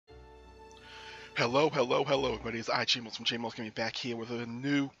Hello, hello, hello, everybody. It's Jmulls from Jmulls Gaming back here with a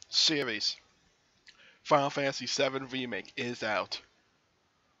new series. Final Fantasy VII Remake is out.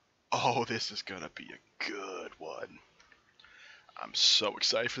 Oh, this is gonna be a good one. I'm so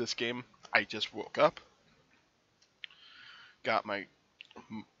excited for this game. I just woke up, got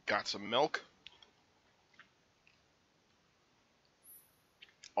some milk,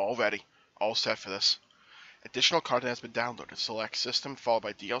 all ready, all set for this. Additional content has been downloaded. Select System followed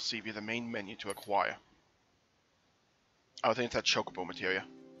by DLC via the main menu to acquire. I think it's that chocobo material.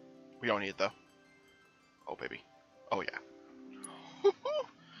 We don't need it though. Oh baby. Oh yeah.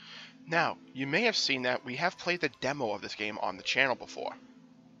 Now, you may have seen that we have played the demo of this game on the channel before,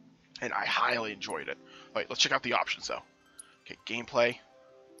 and I highly enjoyed it. Alright, let's check out the options though. Okay, gameplay.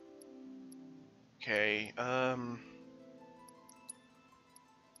 Okay,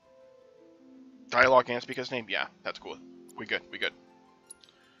 dialogue and speaker's name? Yeah, that's cool. We good.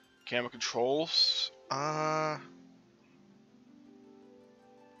 Camera controls. Yeah,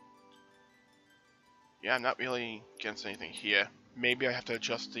 I'm not really against anything here. Maybe I have to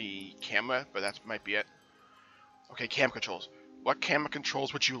adjust the camera, but that might be it. Okay, camera controls. What camera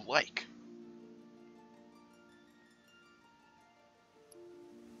controls would you like?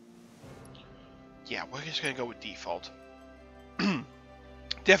 Yeah, we're just gonna go with default.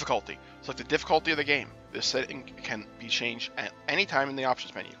 Difficulty. Select the difficulty of the game. This setting can be changed at any time in the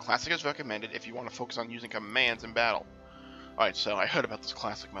options menu. Classic is recommended if you want to focus on using commands in battle. Alright, so I heard about this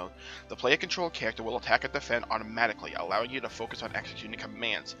classic mode. The player-controlled character will attack and defend automatically, allowing you to focus on executing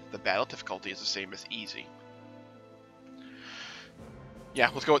commands. The battle difficulty is the same as easy. Yeah,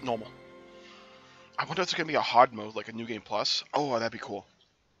 let's go with normal. I wonder if it's going to be a hard mode, like a New Game Plus. Oh, that'd be cool.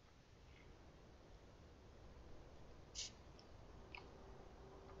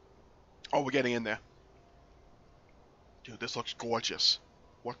 Oh, we're getting in there. Dude, this looks gorgeous.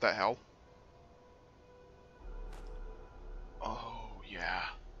 What the hell? Oh, yeah.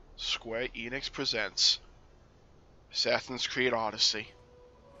 Square Enix presents Assassin's Creed Odyssey.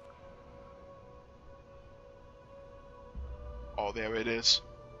 Oh, there it is.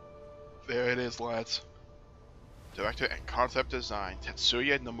 There it is, lads. Director and concept design,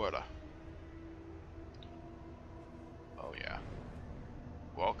 Tetsuya Nomura. Oh, yeah.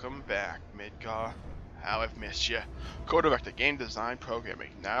 Welcome back, MIDGAR. How I've missed you. Co-director, game design, programming,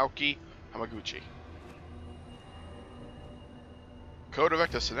 Naoki Hamaguchi.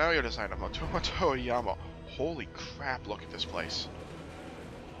 Co-director, scenario designer, Motomo Toriyama. Holy crap, look at this place.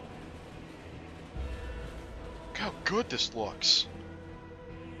 Look how good this looks.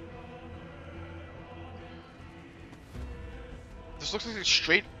 This looks like it's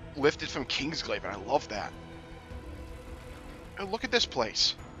straight lifted from Kingsglaive, and I love that. And look at this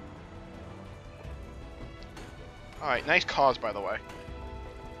place. Alright, nice cause, by the way.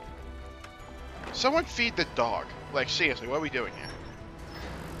 Someone feed the dog. Like, seriously, what are we doing here?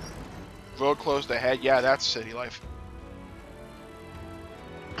 Road closed ahead. Yeah, that's city life.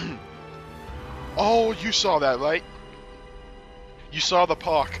 Oh, you saw that, right? You saw the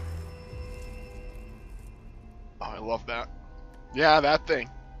park. Oh, I love that. Yeah, that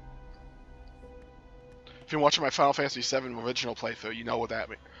thing. If you're watching my Final Fantasy VII original playthrough, you know what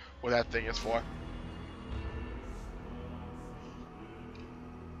that thing is for.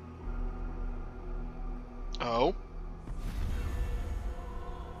 Oh.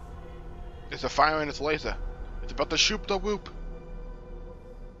 It's a fire in its laser. It's about to shoot the whoop.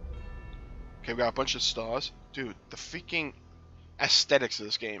 Okay, we got a bunch of stars. Dude, the freaking aesthetics of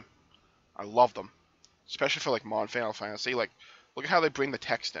this game. I love them. Especially for like modern Final Fantasy. Like, look at how they bring the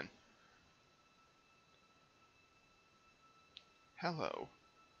text in. Hello.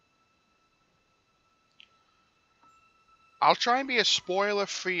 I'll try and be as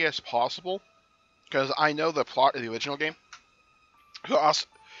spoiler-free as possible, because I know the plot of the original game.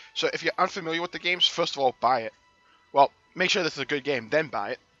 So if you're unfamiliar with the games, first of all, buy it. Well, make sure this is a good game, then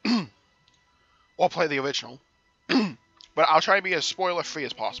buy it. Or play the original. But I'll try and be as spoiler-free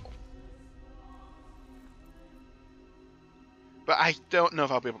as possible. But I don't know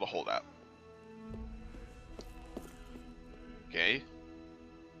if I'll be able to hold out. Okay.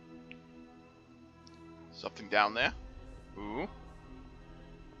 Something down there. Ooh.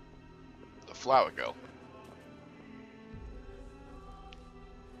 The flower girl.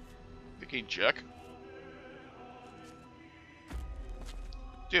 Vicky jerk.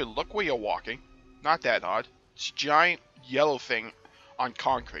 Dude, look where you're walking. Not that hard. It's a giant yellow thing on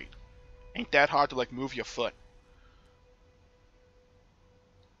concrete. Ain't that hard to like move your foot.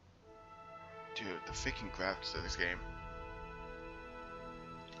 Dude, the freaking graphics of this game.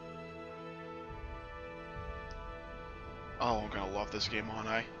 Oh, I'm gonna love this game, aren't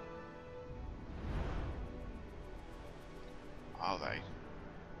I? Alright.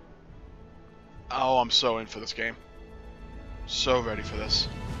 Oh, I'm so in for this game. So ready for this.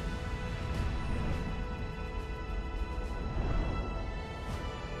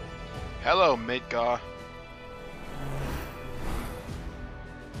 Hello, MIDGAR.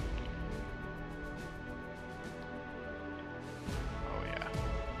 Oh yeah.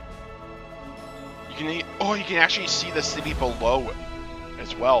 You can actually see the city below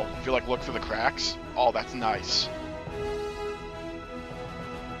as well. If you like look through the cracks. Oh, that's nice.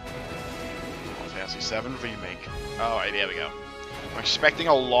 Final Fantasy VII Remake. Alright, there we go. I'm expecting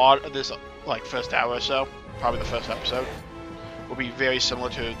a lot of this, like, first hour or so, probably the first episode, will be very similar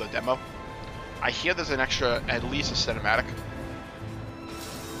to the demo. I hear there's an extra, at least a cinematic.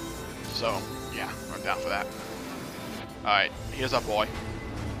 So, yeah, I'm down for that. Alright, here's our boy.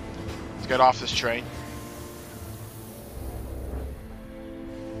 Let's get off this train.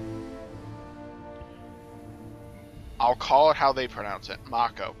 I'll call it how they pronounce it.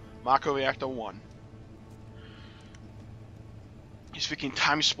 Mako. Mako Reactor 1. These freaking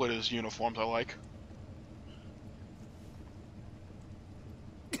time splitters uniforms I like.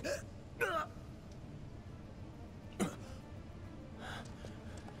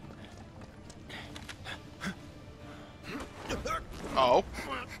 Oh.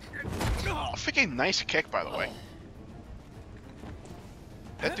 A freaking nice kick, by the way.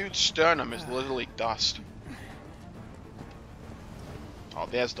 That dude's sternum is literally dust. Oh,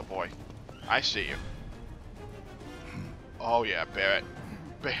 there's the boy. I see you. Oh yeah, Barrett.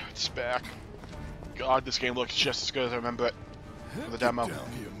 Barrett's back. God, this game looks just as good as I remember it for the demo.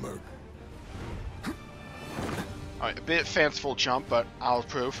 Alright, a bit fanciful jump, but I'll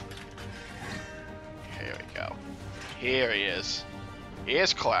approve. Here we go. Here he is.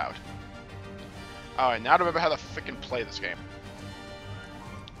 Here's Cloud. Alright, now to remember how to freaking play this game.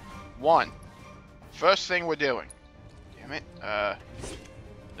 First thing we're doing. Damn it.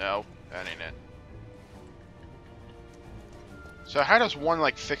 No, that ain't it. So how does one,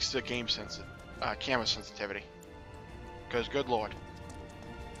 like, fix the game camera sensitivity? Because, good lord.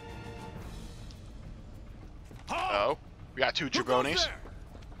 Oh, we got two jabronis.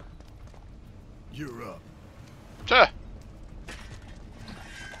 You're up. Tuh.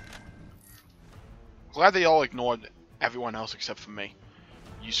 Glad they all ignored everyone else except for me.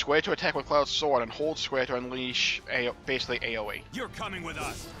 Use square to attack with Cloud's sword and hold square to unleash basically AoE. You're coming with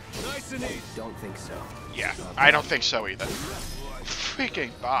us. Nice and easy. Don't think so. Yeah, I don't think so either.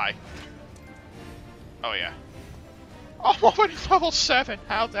 Freaking bye. Oh yeah. Oh, already level 7.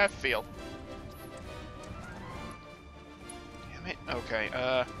 How'd that feel? Damn it. Okay,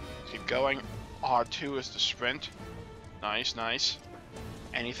 keep going. R2 is the sprint. Nice, nice.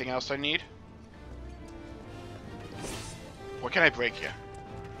 Anything else I need? What can I break here?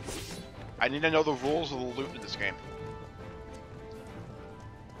 I need to know the rules of the loot in this game.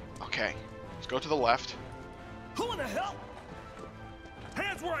 Okay, let's go to the left. Who in the hell?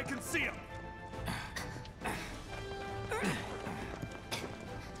 Hands where I can see them.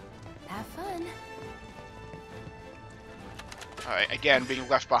 Have fun. Alright, again, being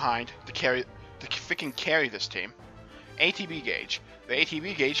left behind to freaking carry this team. ATB gauge. The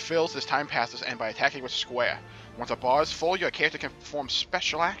ATB gauge fills as time passes and by attacking with square. Once a bar is full, your character can perform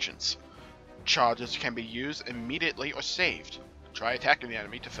special actions. Charges can be used immediately or saved. Try attacking the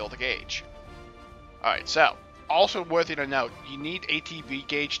enemy to fill the gauge. Alright, so, also worthy to note, you need ATB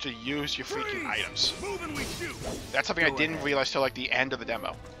gauge to use your freaking items. That's something I didn't realize till like the end of the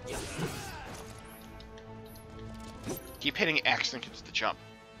demo. Keep hitting X and it's the jump.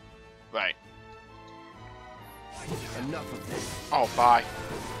 Right. Enough of this. Oh, bye.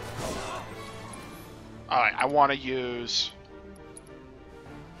 Alright, I want to use...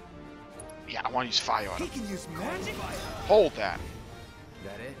 Yeah, I want to use fire on him. He can use magic. Hold that.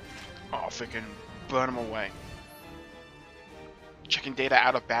 That it? Oh, freaking burn him away. Checking data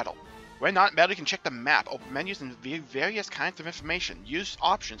out of battle. When not in battle, you can check the map, open menus, and view various kinds of information. Use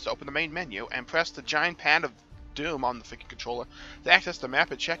options to open the main menu, and press the giant pan of doom on the freaking controller to access the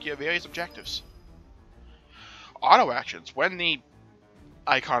map and check your various objectives. Auto actions. When the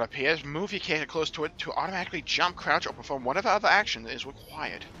icon appears, move your character close to it to automatically jump, crouch, or perform whatever other action is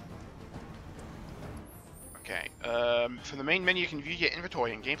required. Okay, for the main menu you can view your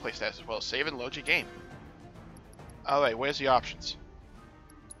inventory and gameplay status as well as save and load your game. Alright, where's the options?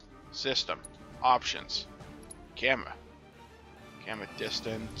 System. Options. Camera. Camera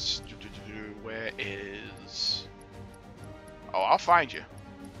distance. Where is... Oh, I'll find you.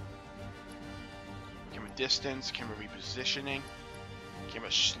 Camera distance, camera repositioning,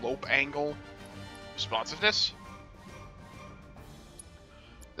 camera slope angle, responsiveness.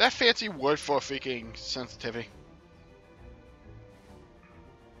 That fancy word for freaking sensitivity.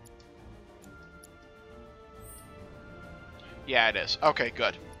 Yeah, it is. Okay,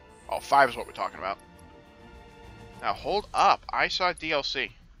 good. Oh, 5 is what we're talking about. Now, hold up. I saw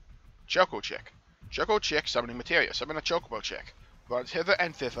DLC. Choco Chick. Choco Chick summoning materia. Summon a Chocobo Chick. Runs hither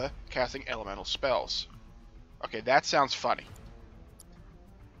and thither, casting elemental spells. Okay, that sounds funny.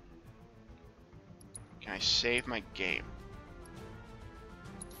 Can I save my game?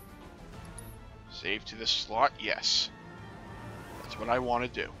 Save to this slot? Yes. That's what I want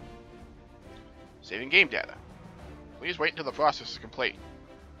to do. Saving game data. Please wait until the process is complete.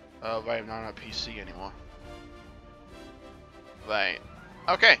 Right, I'm not on a PC anymore. Right.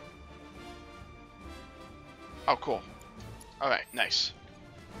 Okay. Oh, cool. Alright, nice.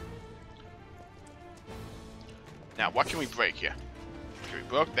 Now, what can we break here? Okay, we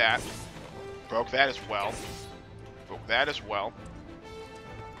broke that. Broke that as well. Broke that as well.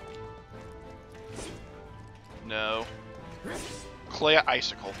 No. Clear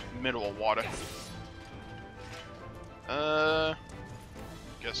icicle. Mineral water.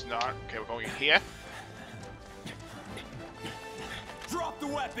 Guess not. Okay, we're going in here. Drop the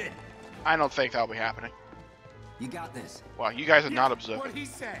weapon. I don't think that'll be happening. You got this. Wow, you guys are not observant. What he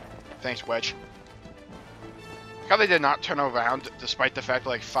said. Thanks, Wedge. How they did not turn around despite the fact that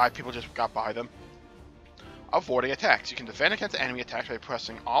like 5 people just got by them. Avoiding attacks. You can defend against enemy attacks by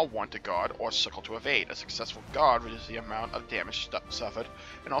pressing R1 to guard or circle to evade. A successful guard reduces the amount of damage suffered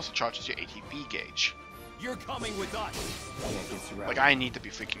and also charges your ATB gauge. You're coming with us. Like, I need to be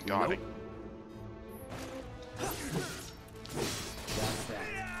freaking guarding. That's that.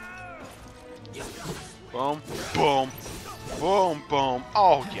 Boom, boom, boom, boom.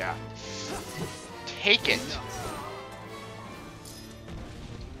 Oh, yeah. Take it.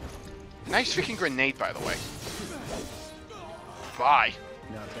 Nice freaking grenade, by the way. Bye.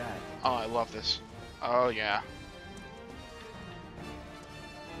 Not bad. Oh, I love this. Oh, yeah.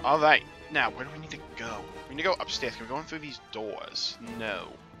 Alright. Now, where do we need to go? We need to go upstairs. Can we go in through these doors? No.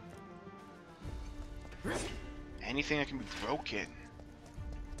 Anything that can be broken?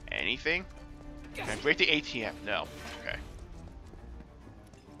 Anything? Can I break the ATM? No. Okay.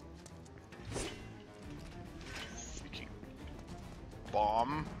 Freaking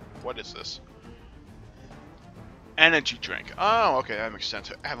bomb. What is this? Energy drink. Oh, okay, that makes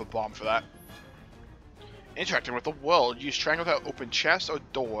sense. I have a bomb for that. Interacting with the world. Use triangle to open chests or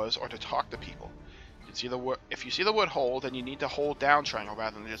doors or to talk to people. You can see the word. If you see the word hold, then you need to hold down triangle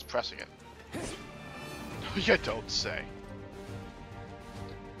rather than just pressing it. You don't say.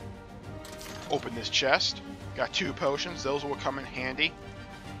 Open this chest. Got 2 potions. Those will come in handy.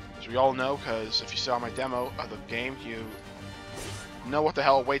 As we all know, because if you saw my demo of the game, you know what the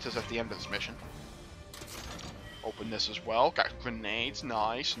hell awaits us at the end of this mission. Open this as well. Got grenades.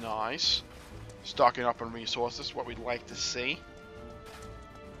 Nice, nice. Stocking up on resources, what we'd like to see.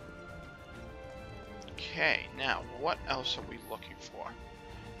 Okay, now, what else are we looking for?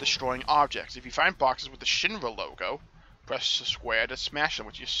 Destroying objects. If you find boxes with the Shinra logo, press square to smash them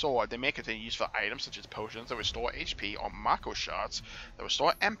with your sword. They may contain useful items such as potions that restore HP or Mako shots that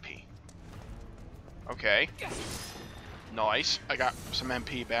restore MP. Okay. Nice. I got some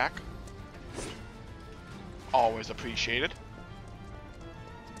MP back. Always appreciated.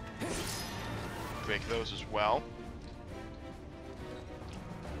 Break those as well.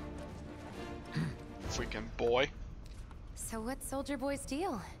 Freaking boy. So what's Soldier Boy's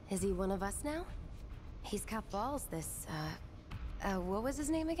deal? Is he one of us now? He's got balls, this, what was his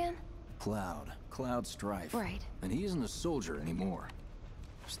name again? Cloud Strife. Right. And he isn't a soldier anymore.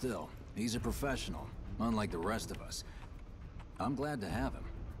 Still, he's a professional, unlike the rest of us. I'm glad to have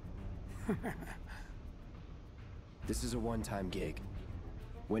him. This is a one-time gig.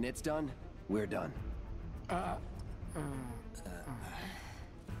 When it's done, we're done.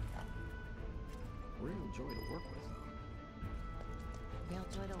 We're a joy to work with, though. Real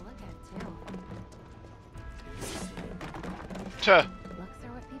joy to look at, too. Tuh. Looks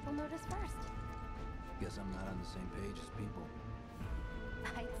are what people notice first. Guess I'm not on the same page as people.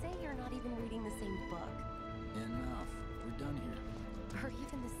 I'd say you're not even reading the same book. Enough. We're done here. Or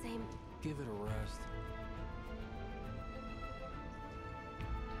even the same... Give it a rest.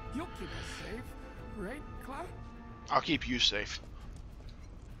 You'll keep us safe, right, Cloud? I'll keep you safe.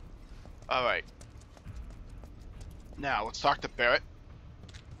 Alright. Now, let's talk to Barrett.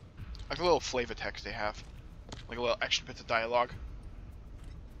 Like a little flavor text they have. Like a little extra bits of dialogue.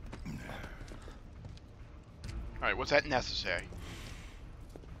 Alright, was that necessary?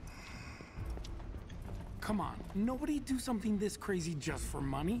 Come on, nobody do something this crazy just for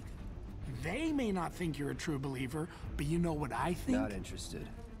money. They may not think you're a true believer, but you know what I think? Not interested.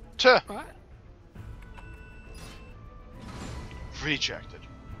 Tuh. What? Rejected.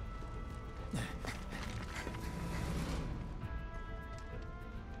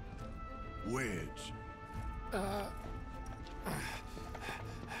 Wedge.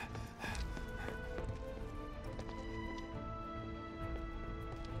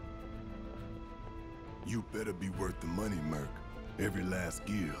 You better be worth the money, Merc. Every last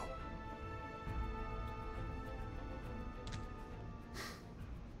gil.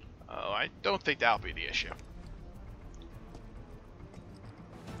 Oh, I don't think that'll be the issue.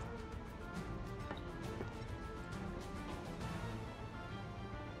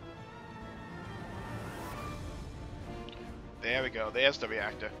 There we go. There's the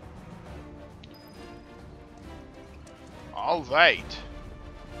reactor. All right.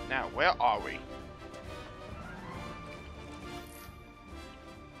 Now, where are we?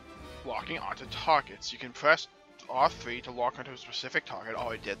 Locking onto targets. You can press R3 to lock onto a specific target. Oh,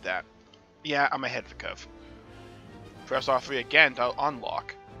 I did that. Yeah, I'm ahead of the curve. Press R3 again to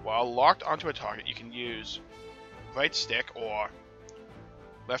unlock. While locked onto a target, you can use right stick or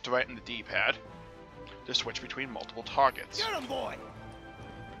left to right in the D-pad to switch between multiple targets. Get him, boy!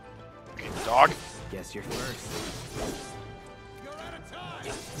 Okay, dog. Guess you're first. You're out of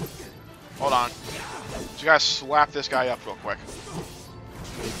time. Hold on. So you gotta slap this guy up real quick.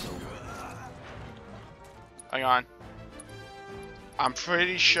 Hang on. I'm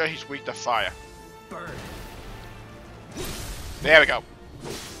pretty sure he's weak to fire. Burn. There we go.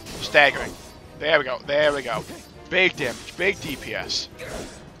 Staggering. There we go. There we go. Big damage. Big DPS.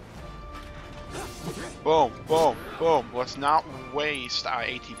 Boom. Boom. Boom. Let's not waste our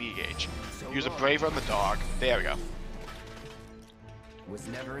ATB gauge. Use a braver on the dog. There we go. Was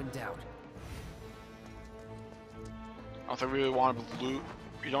never in doubt. I don't think we really want to loot.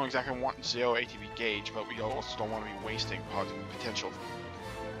 We don't exactly want 0 ATB gauge, but we also don't want to be wasting potential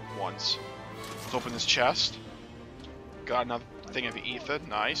ones. Let's open this chest. Got another thing of ether.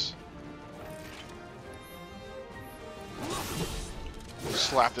 Nice.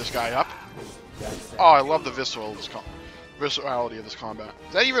 Slap this guy up. Oh, I love the viscerality of this combat.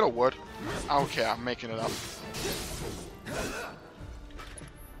 Is that even a word? I don't care. I'm making it up.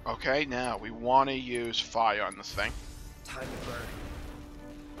 Okay, now we want to use fire on this thing. Time to burn.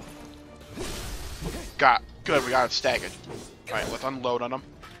 Good, we got it staggered. Alright, let's unload on him.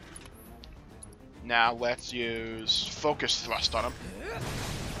 Now let's use focus thrust on him.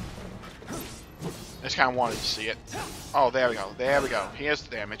 I just kind of wanted to see it. Oh, there we go. There we go. Here's the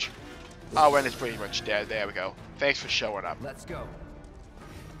damage. Oh, and it's pretty much dead. There we go. Thanks for showing up. Let's go.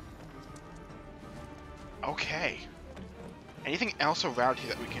 Okay. Anything else around here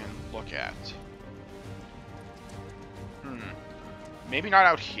that we can look at? Maybe not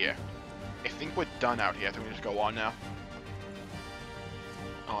out here. I think we're done out here. I think we just go on now.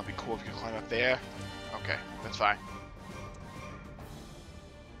 Oh, it'd be cool if we could climb up there. Okay, that's fine.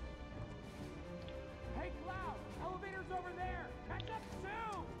 Hey, Cloud! Elevator's over there! Catch up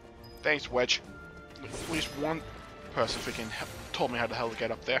soon! Thanks, Wedge. At least one person freaking told me how the hell to get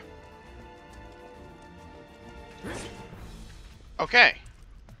up there. Okay.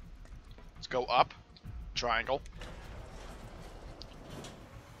 Let's go up. Triangle.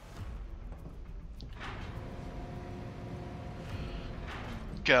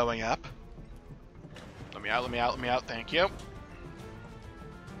 Going up. Let me out, let me out, let me out, thank you.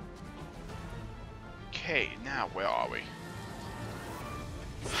 Okay, now where are we?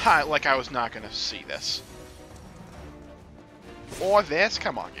 Ha, like I was not gonna see this. Or this?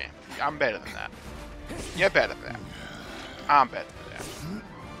 Come on, game. I'm better than that. You're better than that. I'm better than that.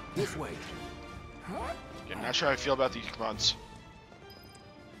 This way. Okay, not sure how I feel about these grunts.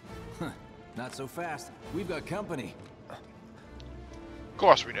 Not so fast. We've got company. Of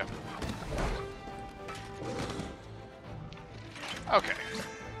course we do. Okay.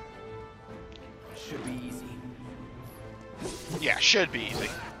 Should be easy. Yeah, should be easy.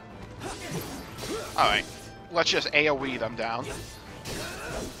 Alright. Let's just AoE them down.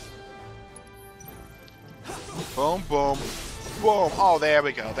 Boom, boom, boom. Oh, there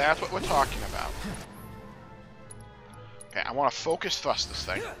we go. That's what we're talking about. Okay, I want to focus thrust this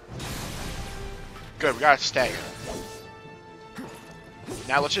thing. Good, we got it staggered.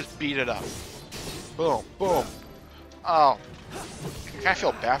 Now let's just beat it up. Boom, boom. Oh. I kind of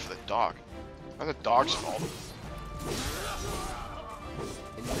feel bad for the dog. That's the dog's fault.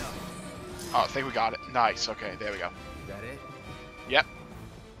 Oh, I think we got it. Nice. Okay, there we go. Is that it? Yep.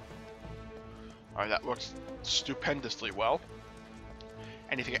 Alright, that works stupendously well.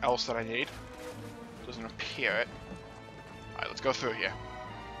 Anything else that I need? Doesn't appear it. Alright, let's go through here.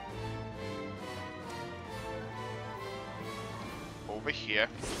 Over here.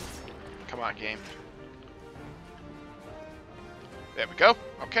 Come on, game. There we go.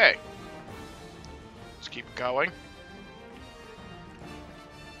 Okay. Let's keep going.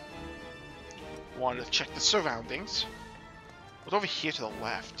 wanted to check the surroundings. What's over here to the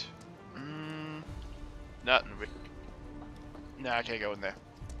left? Nothing. Nah, I can't go in there.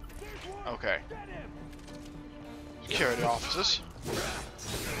 Okay. Security officers.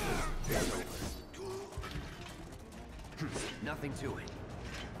 Nothing to it.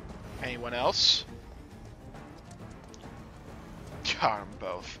 Anyone else? Got them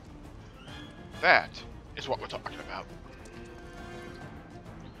both. That is what we're talking about.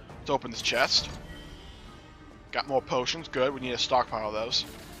 Let's open this chest. Got more potions. Good. We need a stockpile of those.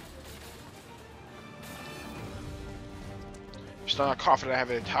 Still not confident I have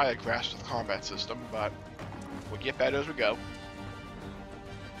an entire grasp of the combat system, but we'll get better as we go.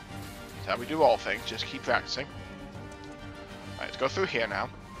 That's how we do all things. Just keep practicing. Alright, let's go through here now.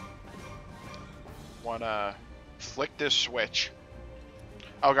 Wanna flick this switch.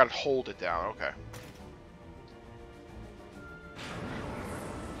 Oh, I gotta hold it down. Okay.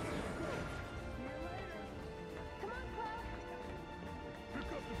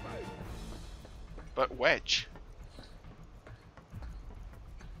 But Wedge.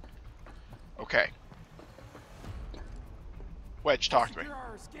 Okay. Wedge, talk to me. Secure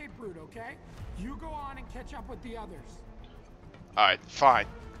our escape route, okay? You go on and catch up with the others. Alright, fine.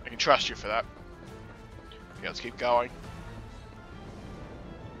 I can trust you for that. Okay, let's keep going.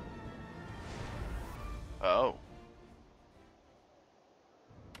 Oh.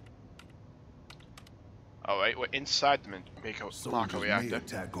 Alright, we're inside the Mako Soldiers may reactor.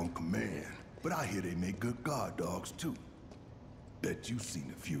 attack on command, but I hear they make good guard dogs too. Bet you've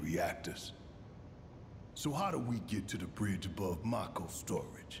seen a few reactors. So how do we get to the bridge above Mako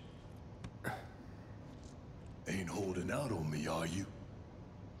storage? Ain't holding out on me, are you?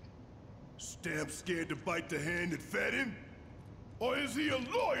 Stamp scared to bite the hand that fed him? Or is he a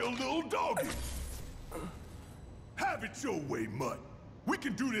loyal little doggy? Have it your way, Mutt. We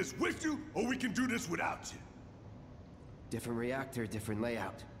can do this with you, or we can do this without you. Different reactor, different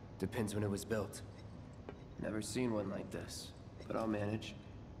layout. Depends when it was built. Never seen one like this, but I'll manage.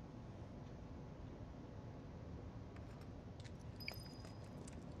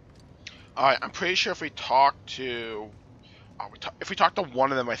 Alright, I'm pretty sure if we talk to... if we talk to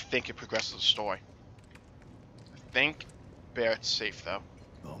one of them, I think it progresses the story. I think Barrett's safe, though.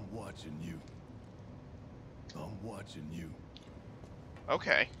 I'm watching you. I'm watching you.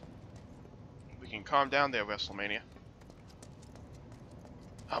 Okay. We can calm down there, WrestleMania.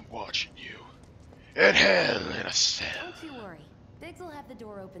 I'm watching you. In hell in a cell. Don't you worry. Biggs will have the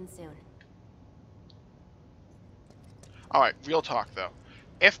door open soon. Alright, real talk, though.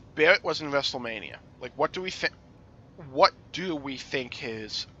 If Barrett was in WrestleMania, like, what do we think? What do we think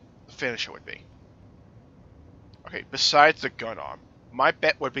his finisher would be? Okay, besides the gun arm, my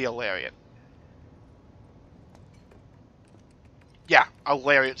bet would be a lariat. Yeah, a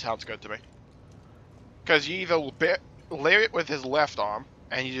lariat sounds good to me. Because you either lariat with his left arm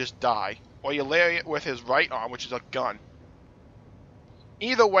and you just die, or you lariat with his right arm, which is a gun.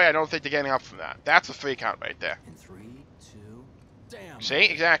 Either way, I don't think they're getting up from that. That's a 3 count right there. In 3, 2, damn. See?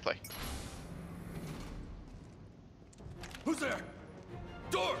 Exactly. Who's there?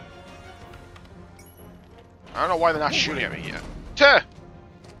 Door! I don't know why they're not shooting at me yet. Tuh!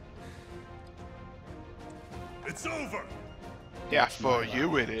 It's over! Yeah, for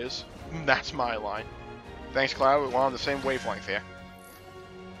you it is. That's my line. Thanks, Cloud. We're on the same wavelength here.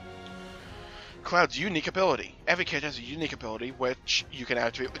 Cloud's unique ability. Every character has a unique ability which you can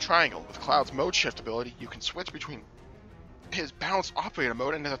activate with triangle. With Cloud's mode shift ability, you can switch between his balanced operator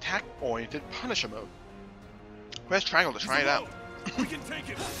mode and his attack-oriented punisher mode. Press triangle to try it out. We can take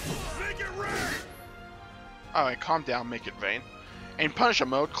it! Make it rain! Alright, calm down, make it rain. In Punisher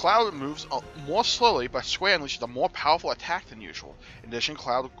mode, Cloud moves more slowly, but Square unleashes a more powerful attack than usual. In addition,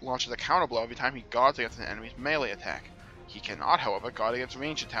 Cloud launches a counter blow every time he guards against an enemy's melee attack. He cannot, however, guard against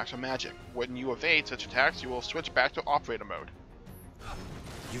ranged attacks or magic. When you evade such attacks, you will switch back to operator mode.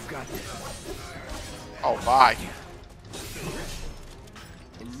 You've got this. Oh, bye.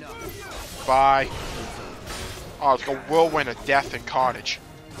 Enough. Bye. Oh, it's like a whirlwind of death and carnage.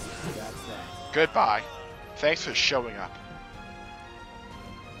 That's that. Goodbye. Thanks for showing up.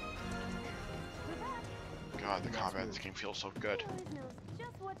 God, the combat in this game feels so good.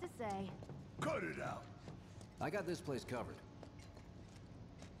 Just what to say. Cut it out! I got this place covered.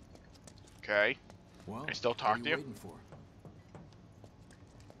 Okay. Well, I still what talk are to you? waiting for?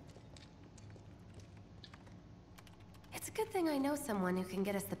 It's a good thing I know someone who can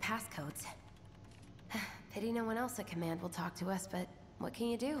get us the passcodes. Pity no one else at command will talk to us, but what can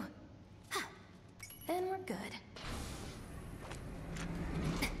you do? Then we're good.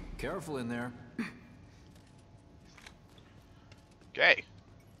 Careful in there. Okay.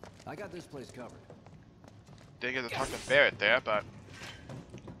 I got this place covered. Didn't get to talk to Barrett there, but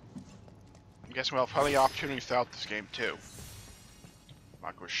I guess we'll have plenty of opportunities throughout this game too.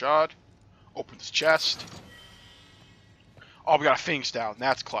 Micro shard. Open this chest. Oh, we got a Phoenix down.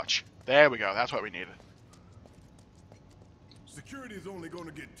 That's clutch. There we go. That's what we needed. Security is only going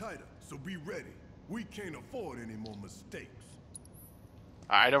to get tighter, so be ready. We can't afford any more mistakes.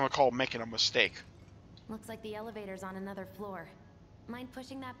 I don't recall making a mistake. Looks like the elevator's on another floor. Mind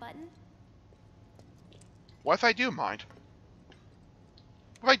pushing that button? What if I do mind?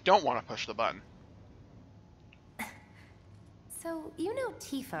 What if I don't want to push the button? So, you know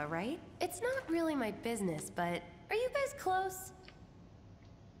Tifa, right? It's not really my business, but are you guys close?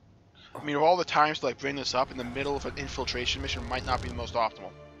 I mean, of all the times to like bring this up in the middle of an infiltration mission might not be the most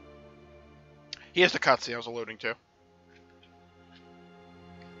optimal. Here's the cutscene I was alluding to.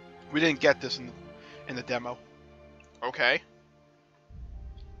 We didn't get this in the demo. Okay.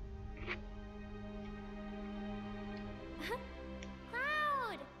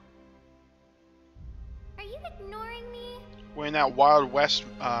 Cloud! Are you ignoring me? We're in that Wild West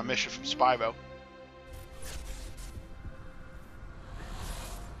mission from Spyro.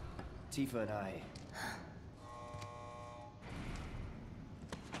 Tifa and I...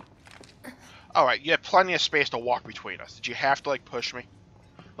 Alright, you had plenty of space to walk between us. Did you have to, like, push me?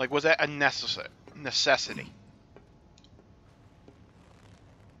 Like, was that a necessity?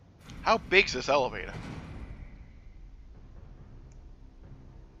 How big's this elevator?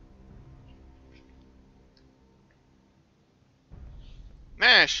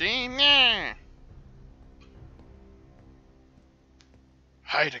 Machine, yeah.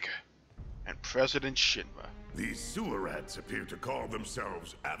 Heidegger and President Shinra. These sewer rats appear to call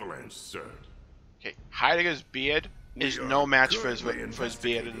themselves Avalanche, sir. Okay, Heidegger's beard is We no are match for his currently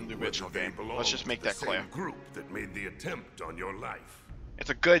beard in the investigating original whether they game. belong Let's just to make the that clear. same group that made the attempt on your life.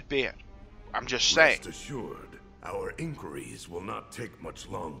 It's a good beard. I'm just saying. Rest assured, our inquiries will not take much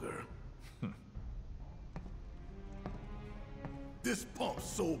longer. This pump's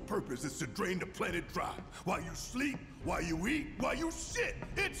sole purpose is to drain the planet dry. While you sleep, while you eat, while you shit,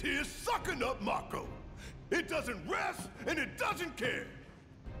 it's here sucking up Mako. It doesn't rest, and it doesn't care.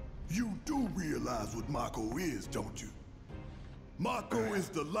 You do realize what Mako is, don't you? Mako is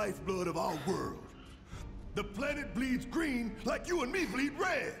the lifeblood of our world. The planet bleeds green like you and me bleed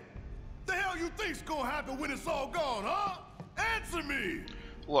red. The hell you think's gonna happen when it's all gone, huh? Answer me!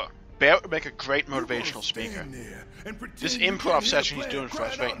 Look, Barrett would make a great motivational speaker. This improv session he's doing for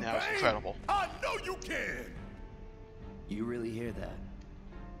us right now is incredible. I know you can! You really hear that?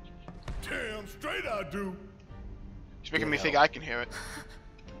 Damn straight I do. He's making me think I can hear it.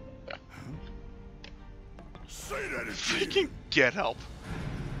 Say that again. Freaking get help.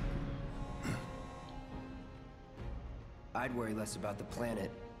 I'd worry less about the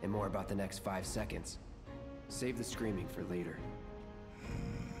planet and more about the next 5 seconds. Save the screaming for later.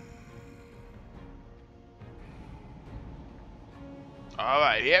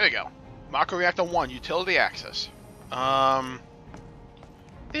 Alright, here we go. Mako Reactor 1, Utility Access.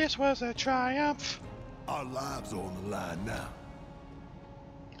 This was a triumph. Our lives are on the line now.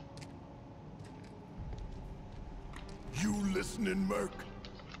 You listening, Merc?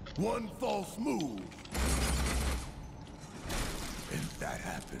 One false move. And that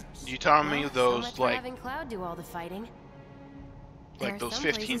happens. You telling me So those, much for like having Cloud do all the fighting. There are those some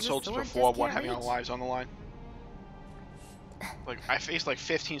 15 places a soldiers sword before just one can't having our reach. lives on the line? Like, I faced like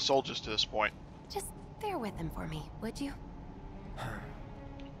 15 soldiers to this point. Just bear with him for me, would you?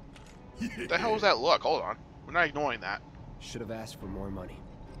 What the hell was that look? Hold on. We're not ignoring that. Should have asked for more money.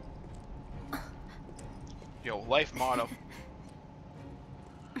 Yo, life motto.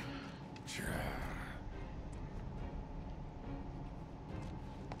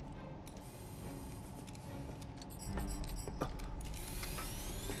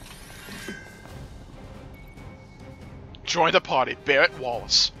 Join the party, Barrett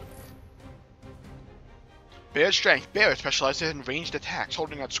Wallace. Barrett's strength. Barrett specializes in ranged attacks.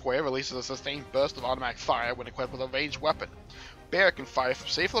 Holding out square releases a sustained burst of automatic fire when equipped with a ranged weapon. Barrett can fire from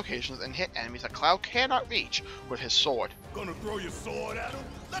safe locations and hit enemies that Cloud cannot reach with his sword. Gonna throw your sword at him?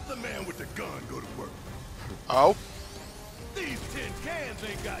 Let the man with the gun go to work. Oh? These tin cans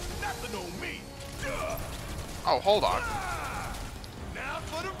ain't got nothing on me. Ugh. Oh, hold on. Ah, now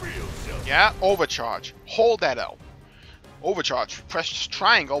for the real show. Yeah, overcharge. Hold that L. Overcharge. Press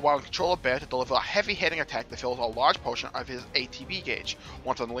triangle while in control of Barrett to deliver a heavy-hitting attack that fills a large portion of his ATB gauge.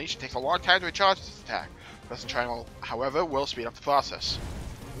 Once unleashed, it takes a long time to recharge this attack. Pressing triangle, however, will speed up the process.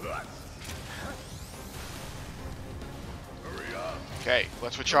 Hurry up. Okay,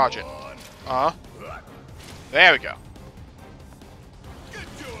 let's recharge it. Come on. There we go. Get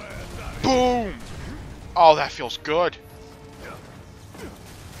your Boom! Oh, that feels good.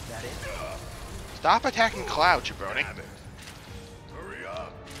 That it? Stop attacking Cloud, jabroni. Hurry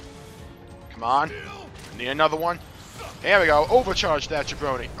up. Come on. Need another one. There we go. Overcharge that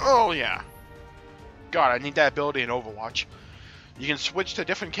jabroni. Oh, yeah. God, I need that ability in Overwatch. You can switch to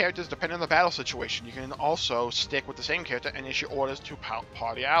different characters depending on the battle situation. You can also stick with the same character and issue orders to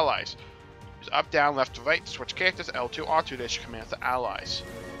party allies. Use up, down, left to right to switch characters, L2, R2 to issue commands to allies.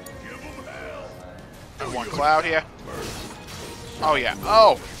 Give 'em hell. And one Cloud here. Oh yeah.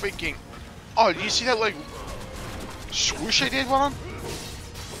 Oh, freaking. Oh, did you see that, like, swoosh I did on him?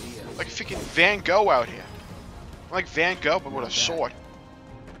 Like freaking Van Gogh out here. Like Van Gogh, but with a sword.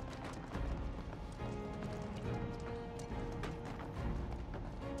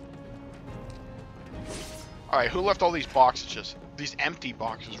 Alright, who left all these boxes? These empty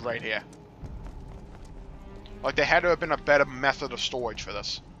boxes right here. Like, there had to have been a better method of storage for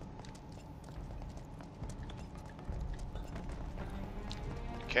this.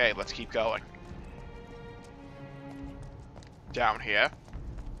 Okay, let's keep going. Down here.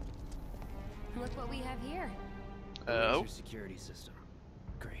 Look what we have here. Oh. Laser security system.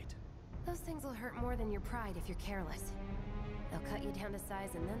 Great. Those things will hurt more than your pride if you're careless. They'll cut you down to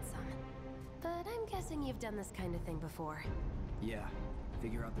size and then some. But I'm guessing you've done this kind of thing before. Yeah.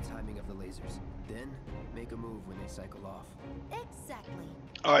 Figure out the timing of the lasers. Then, make a move when they cycle off. Exactly.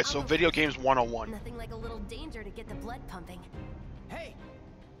 Alright, so video games 101. Nothing like a little danger to get the blood pumping. Hey!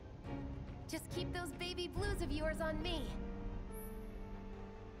 Just keep those baby blues of yours on me.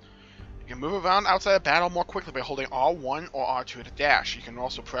 You can move around outside of battle more quickly by holding R1 or R2 to dash. You can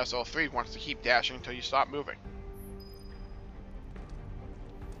also press L3 once to keep dashing until you stop moving.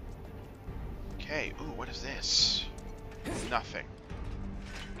 Okay, ooh, what is this? Nothing.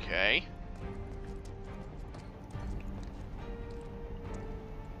 Okay.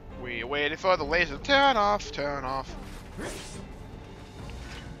 We waited for the laser to turn off, turn off.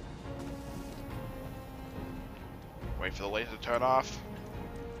 Wait for the laser to turn off.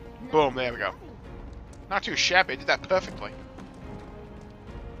 Boom, there we go. Not too shabby, I did that perfectly.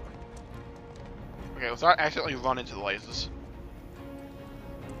 Okay, let's not accidentally run into the lasers.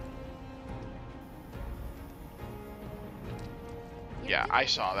 Yeah, I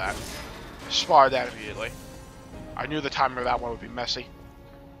saw that. Spotted that immediately. I knew the timing of that one would be messy.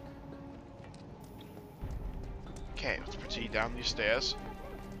 Okay, let's proceed down these stairs.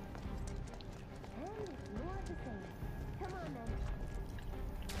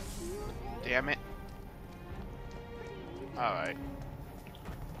 Damn it. Alright.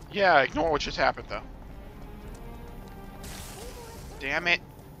 Yeah, ignore what just happened though. Damn it.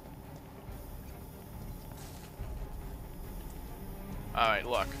 Alright,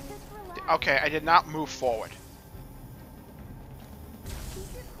 look. Okay, I did not move forward.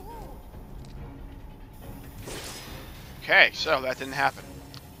 Okay, so that didn't happen.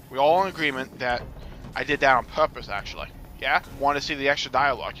 We're all in agreement that I did that on purpose, actually. Yeah? Want to see the extra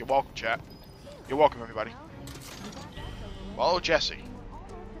dialogue. You're welcome, chat. You're welcome, everybody. Follow Jesse.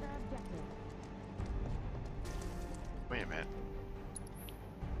 Wait a minute.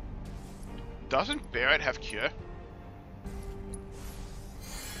 Doesn't Barrett have cure?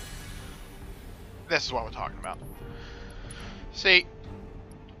 This is what we're talking about. See,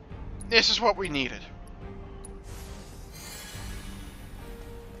 this is what we needed.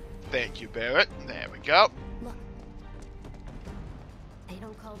 Thank you, Barrett. There we go. Look. They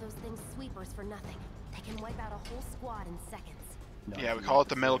don't call those things sweepers for nothing. They can wipe out a whole squad in seconds. Yeah, we call it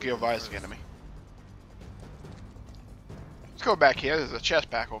the Metal Gear Rising enemy. Let's go back here. There's a chest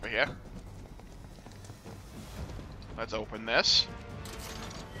back over here. Let's open this.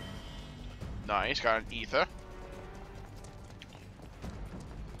 Nice, got an ether.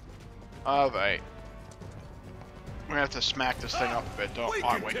 Alright. We're gonna have to smack this thing up a bit,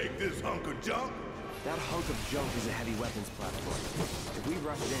 aren't we? Take this hunk of junk. That hunk of junk is a heavy weapons platform. If we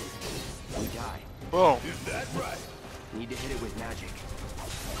rush in, we die. Boom. Is that right? Need to hit it with magic.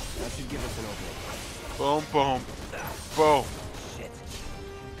 That should give us an opening. Boom, boom. Boom. Shit.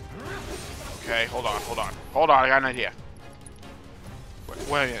 Okay, hold on, hold on. Hold on, I got an idea.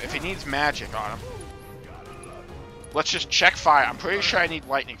 Wait a minute, if he needs magic on him. Let's just check fire. I'm pretty sure I need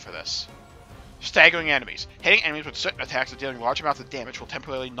lightning for this. Staggering enemies. Hitting enemies with certain attacks and dealing large amounts of damage will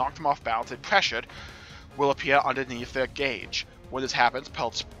temporarily knock them off balance, and pressured will appear underneath their gauge. When this happens,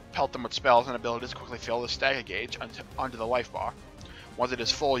 pelt them with spells and abilities to quickly fill the stagger gauge under the life bar. Once it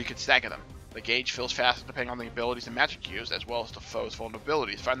is full, you can stagger them. The gauge fills faster depending on the abilities and magic used, as well as the foe's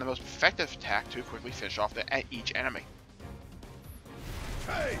vulnerabilities. Find the most effective attack to quickly finish off each enemy.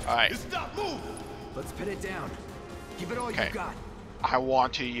 Hey, Alright. stop moving. Let's pin it down. Keep it all you got. I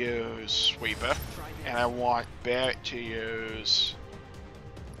want to use Sweeper, and I want Barrett to use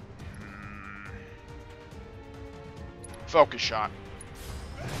Focus Shot.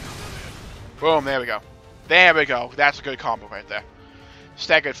 Boom, there we go. There we go. That's a good combo right there.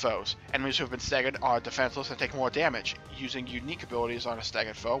 Staggered foes. Enemies who have been staggered are defenseless and take more damage. Using unique abilities on a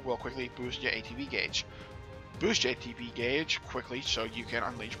staggered foe will quickly boost your ATB gauge. Boost your ATB gauge quickly so you can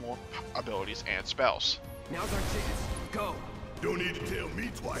unleash more abilities and spells. Now's our chance. Go. Don't need to tell me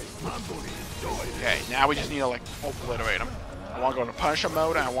twice. I'm gonna enjoy this. Okay, now we just need to like obliterate them. I want to go into Punisher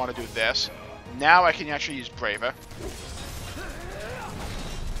mode and I want to do this. Now I can actually use Braver.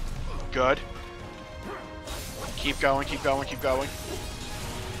 Good. Keep going, keep going, keep going.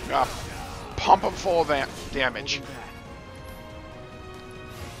 Pump them full of damage.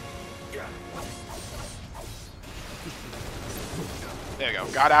 There we go.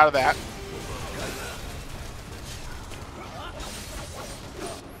 Got out of that.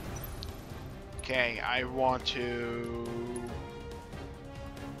 Okay, I want to...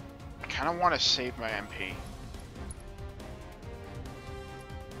 I kind of want to save my MP.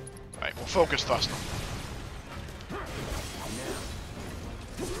 Alright, we'll focus thrust him.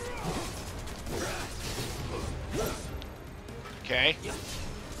 Okay.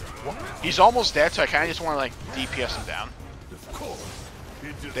 Well, he's almost dead, so I kind of just want to like DPS him down. Of course.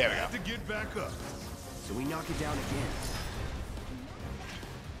 It just There we had go. to get back up. So we knock it down again.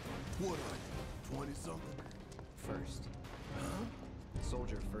 What are you, 20-something? First. Huh?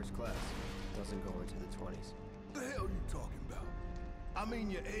 Soldier first class. Doesn't go into the 20s. The hell you talking about? I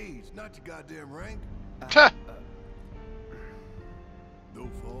mean your age, not your goddamn rank. Though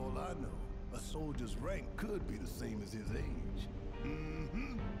for all I know, a soldier's rank could be the same as his age.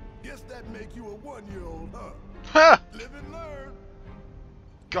 Mm-hmm. Guess that make you a 1-year-old, huh? Live and learn.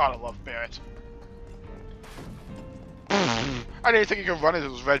 God, I love Barrett. I didn't think you could run into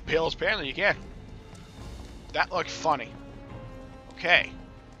those red pills. Apparently you can. That looked funny. Okay.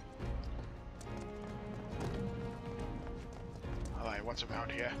 Alright, what's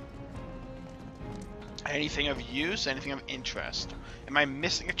around here? Anything of use? Anything of interest? Am I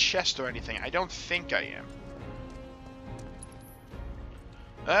missing a chest or anything? I don't think I am.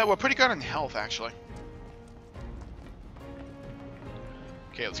 We're pretty good on health, actually.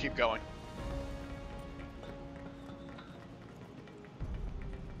 Okay, let's keep going.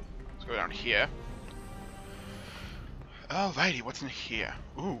 Let's go down here. Alrighty, what's in here?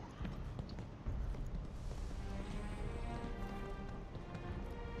 Ooh.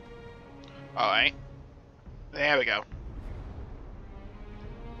 Alright. There we go.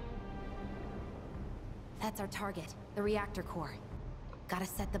 That's our target, the reactor core. Gotta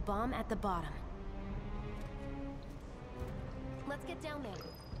set the bomb at the bottom. Let's get down there.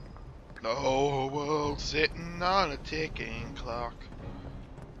 The whole world's sitting on a ticking clock.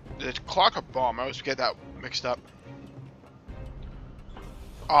 It's clock or bomb? I always get that mixed up.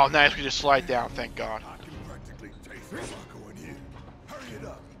 Oh, nice. We just slide down. Thank God. I can practically taste the Marco in here. Hurry it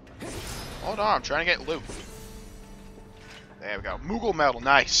up. Hold on. I'm trying to get loot. There we go. Moogle metal.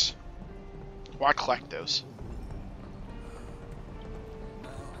 Nice. Why collect those?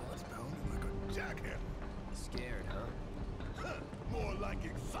 It's pounding like a jackhammer. Scared, huh? More like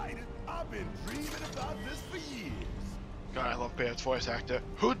excited. I've been dreaming about this for years. God, I love Barrett's voice actor.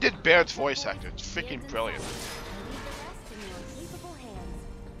 Who did Barrett's voice actor? It's freaking brilliant.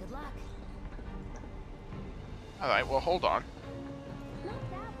 Alright, well, hold on. Not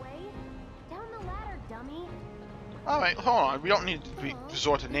that way. Down the ladder, dummy. Alright, hold on. We don't need to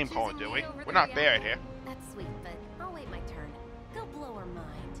resort to name calling, do we? We're not Barrett here. That's sweet, but I'll wait my turn. Go blow her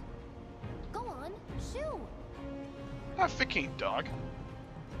mind. Go on, shoo. Not freaking dog.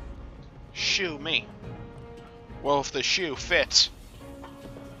 Shoe me. Well, if the shoe fits.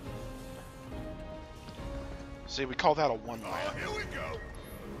 See, we call that a one-liner. Here we go.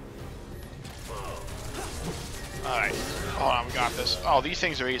 Alright. Hold on, we got this. Oh, these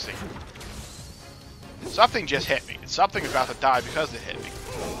things are easy. Something just hit me. Something's about to die because it hit me.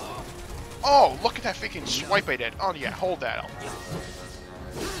 Oh, look at that freaking swipe I did. Oh, yeah, hold that up.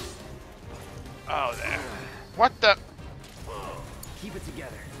 Oh, there. What the? Keep it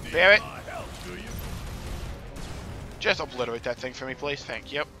together. Barrett? My help, do you? Just obliterate that thing for me, please.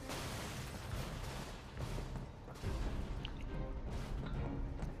 Thank you.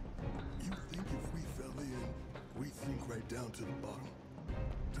 You think if we fell in, we sink right down to the bottom?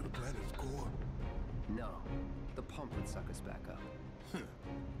 To the planet's core? No. The pump would suck us back up.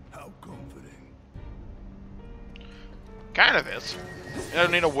 How comforting. Kind of is. You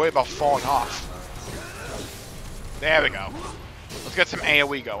don't need to worry about falling off. There we go. Let's get some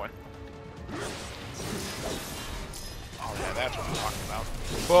AoE going. Oh yeah, That's what I'm talking about.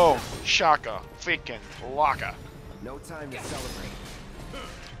 Boom. Shaka. Freaking laka. No time to celebrate.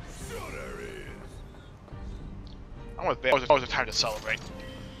 Sure there is. I'm with Bear. There's always a time to celebrate.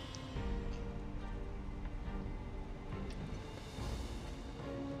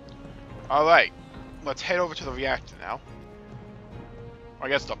 Alright. Let's head over to the reactor now. Or I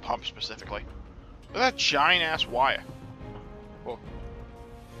guess the pump specifically. Look at that giant ass wire. Well,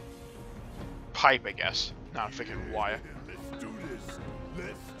 pipe, I guess. Not a freaking wire. Let's do this.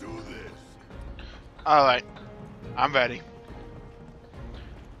 Let's do this. Alright. I'm ready.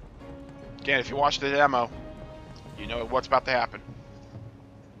 Again, if you watch the demo, you know what's about to happen.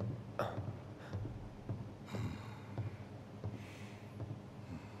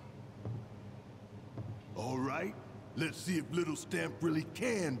 All right. Let's see if Little Stamp really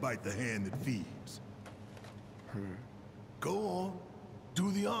can bite the hand that feeds. Go on.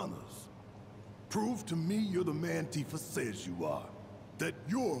 Do the honors. Prove to me you're the man Tifa says you are. That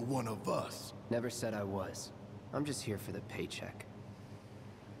you're one of us. Never said I was. I'm just here for the paycheck.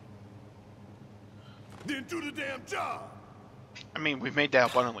 Then do the damn job. I mean, we've made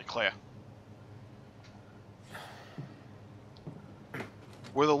that abundantly clear.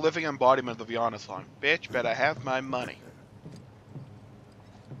 We're the living embodiment of the honest line. Bitch, better have my money.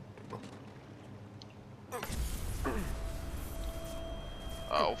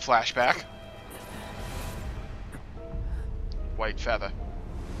 Oh, flashback. White feather.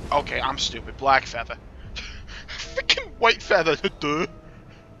 Okay, I'm stupid. Black feather. Freaking white feather. Duh.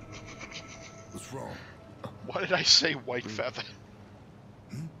 What's wrong? Why did I say white feather?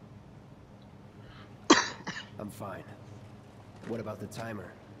 I'm fine. What about the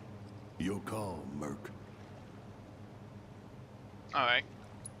timer? Your call, Merc. Alright.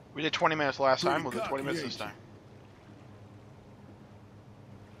 We did 20 minutes last time, we'll do 20 Pretty minutes cocky, this time.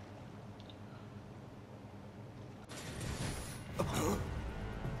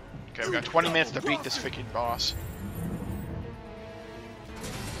 Okay, we got 20 minutes to beat this freaking boss.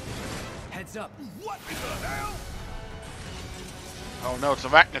 Heads up. What in the hell? Oh no, it's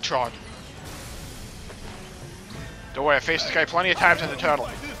Arachnotron. Don't worry, I faced this guy plenty of times in the turtle.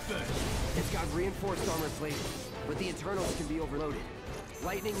 Like this thing. It's got reinforced armor plating, but the internals can be overloaded.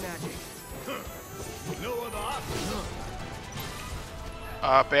 Lightning magic. No other option.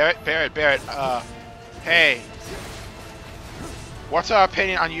 Barrett, hey. What's our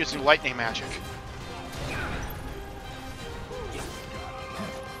opinion on using lightning magic?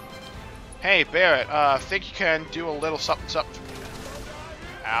 Hey, Barrett, think you can do a little something something?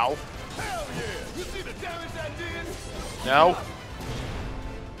 Ow. Hell yeah! You see the damage I did? No?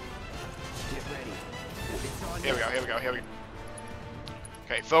 Get ready. It's on. Here we go.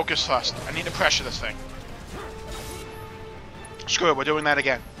 Okay, focus thrust. I need to pressure this thing. Screw it, we're doing that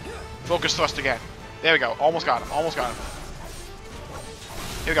again. Focus thrust again. There we go, almost got him.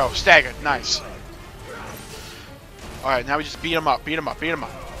 Here we go, staggered, nice. Alright, now we just beat him up.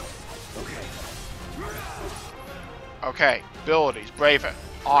 Okay, abilities, Braver,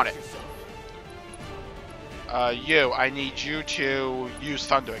 on it. I need you to use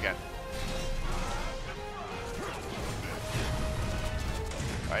Thunder again.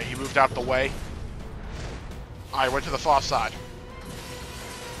 Alright, he moved out the way. I went to the far side.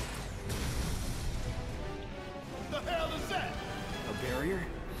 The hell is that? A barrier?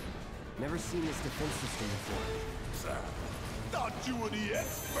 Never seen this defense system before. Sir, thought you were the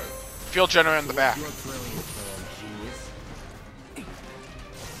expert. Field generator in the back. Your brilliant plan, genius.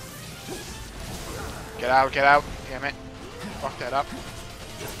 Get out. Damn it. Fuck that up.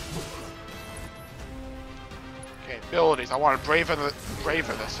 Okay, abilities. I want to braver this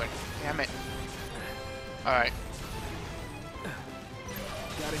thing. Damn it. Alright.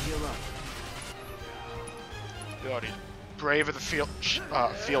 Gotta heal up. Abilities. Braver the field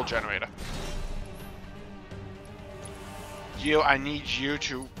generator. I need you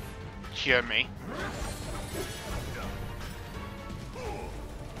to hear me.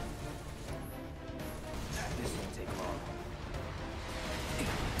 This won't take long.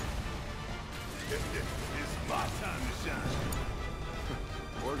 It's my time to shine.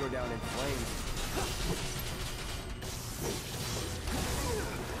 Or go down in flames.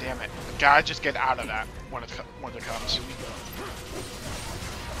 Damn it. Gotta just get out of that when it comes.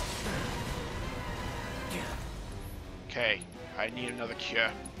 Okay, I need another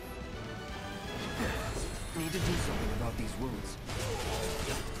cure. Need to do something about these wounds.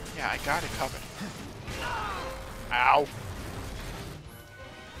 Yeah, I got it covered. Ow.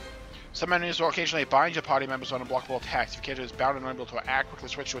 Some enemies will occasionally bind your party members on unblockable attacks. If your character is bound and unable to act, quickly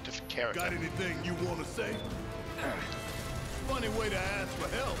switch to a different character. Got anything you want to say? Funny way to ask for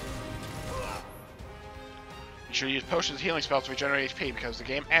help. You should use potions and healing spells to regenerate HP because the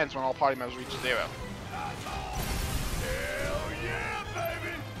game ends when all party members reach 0. Hell yeah,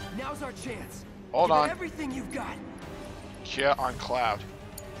 baby! Now's our chance. Hold Give it on. everything you've got. Cure on Cloud.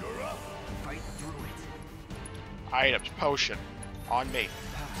 You're up. Fight through it. Items. Potion. On me.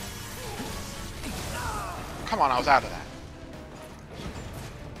 Come on, I was out of that.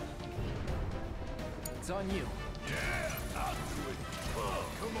 It's on you. Yeah, I'll do it.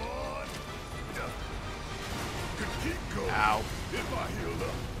 Come on. Could keep going. Ow. If I heal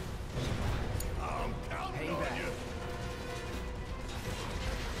up. I'm counting on Payback. you.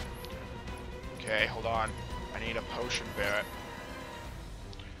 Okay, hold on. I need a potion, Barrett.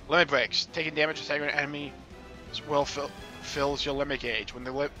 Limit breaks. Taking damage to staggering enemy will fills your limit gauge. When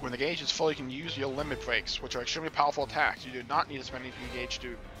the gauge is full, you can use your limit breaks, which are extremely powerful attacks. You do not need to spend any gauge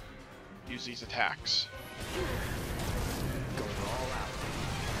to use these attacks. Go all out.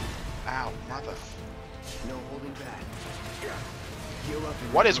 Ow, mother. No holding back. Heal up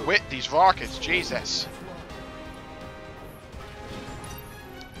and What is regroup. with these rockets? Jesus.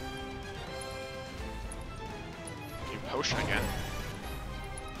 You potion again.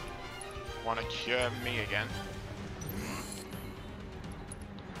 Wanna cure me again?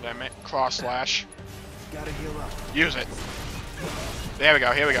 Limit, cross slash. Gotta heal up. Use it. There we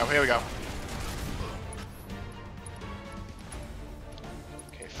go, here we go, here we go.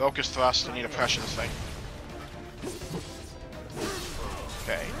 Okay, focus thrust. I need to pressure this thing.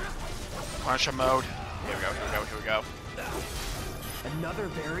 Okay. Punisher mode. Here we go, here we go, here we go. Another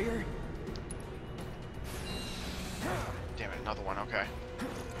barrier? Damn it, another one, okay.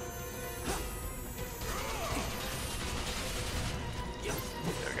 There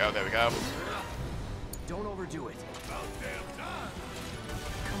we go, there we go. Don't overdo it.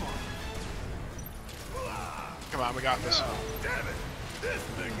 Come on, we got this. Damn it! This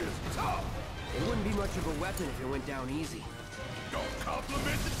thing is tough! It wouldn't be much of a weapon if it went down easy. Don't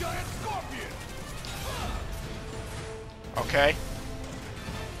compliment the giant scorpion! Okay.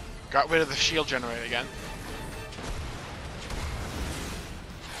 Got rid of the shield generator again.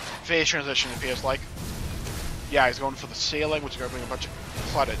 Phase transition, it appears like. Yeah, he's going for the ceiling, which is going to bring a bunch of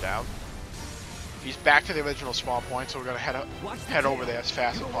clutter down. He's back to the original spawn point, so we're going to head over there as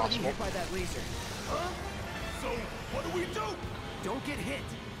fast as possible. By that laser. So, what do we do? Don't get hit.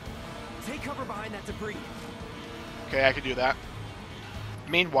 Take cover behind that debris. Okay, I can do that.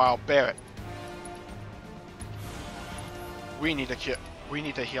 Meanwhile, Barrett. We need to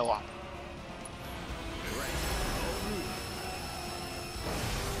heal up.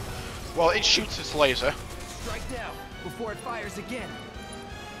 Well, it shoots its laser. Strike now, before it fires again.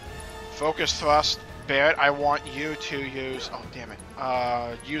 Focus thrust. Barrett, I want you to use... Oh, damn it.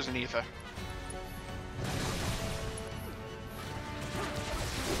 Use an ether.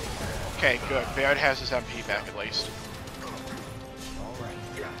 Okay, good. Barrett has his MP back at least. Alright.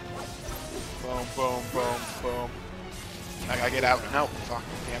 Boom, boom, boom, boom. I gotta get out. No, fuck.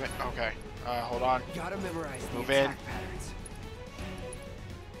 Damn it. Okay. Hold on. Gotta memorize the Move in. attack patterns.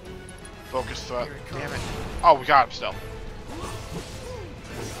 Focus thrust. Here it Damn comes. it. Oh, we got him still.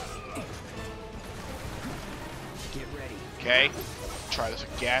 Get ready. Okay. Try this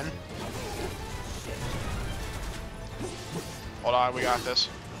again. Hold on, we got this.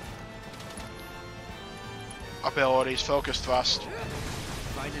 Abilities, focus thrust.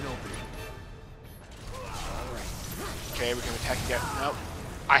 Find an opening. Alright. Okay, we can attack again. Nope.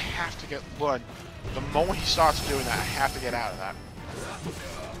 I have to get one. The moment he starts doing that, I have to get out of that.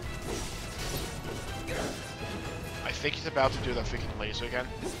 I think he's about to do the freaking laser again.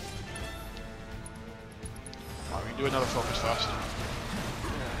 Alright, we can do another focus thrust.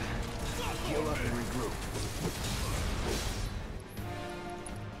 Heal up and regroup.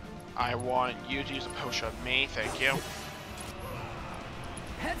 I want you to use a potion on me, thank you.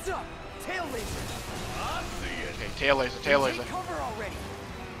 Heads up! Tail laser! I see it. Okay, tail laser, tail laser. Take cover already!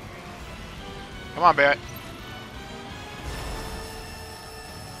 Come on, Barrett.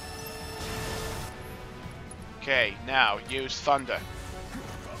 Okay, now use thunder.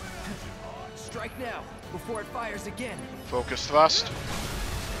 Strike now, before it fires again. Focus thrust.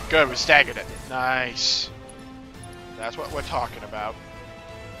 Good, we staggered it. Nice. That's what we're talking about.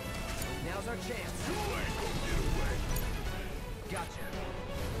 Now's our chance. Gotcha.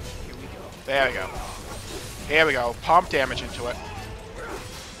 Here we go. There we go. Here we go. Pump damage into it.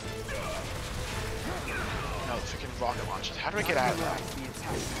 No, the freaking rocket launches. How do I get out of that? The attack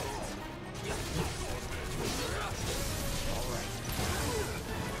patterns. Alright.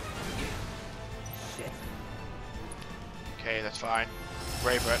 Shit. Okay, that's fine.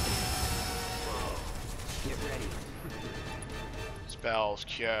 Brave it. Get ready. Spells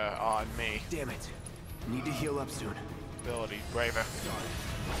cure on me. Damn it. Need to heal up soon. Ability, braver.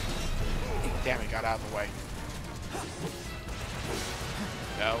 Damn, he got out of the way.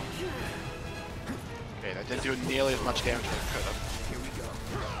 No. Okay, that didn't do nearly as much damage as it could have. Here we go.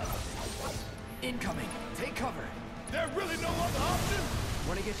 Incoming. Take cover. There's really no other option?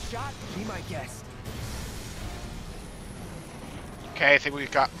 Want to get shot? Be my guest. Okay, I think we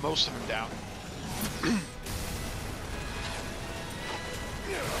got most of them down.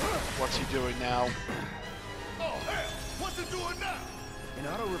 What's he doing now? Oh, hell! What's it doing now? An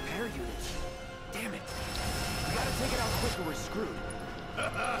auto repair unit. Damn it. We gotta take it out quick or we're screwed.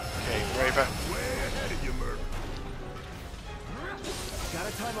 Okay, braver. Way ahead of you, Merc.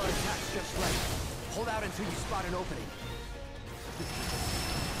 Gotta time our attacks just right. Hold out until you spot an opening.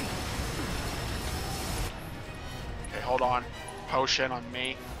 Okay, hold on. Potion on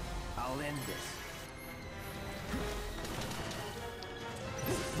me. I'll end this.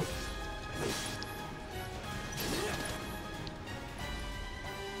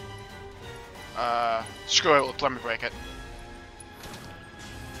 Screw it, let me break it.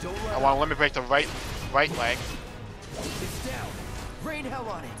 Don't I want to let me break the right leg. It's down. Rain hell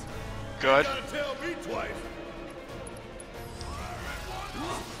on it. Good. You gotta tell me twice.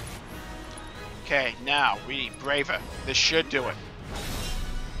 Okay, now we need braver. This should do it.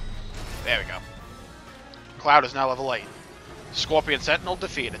 There we go. Cloud is now level 8. Scorpion Sentinel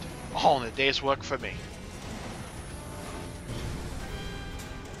defeated. All in a day's work for me.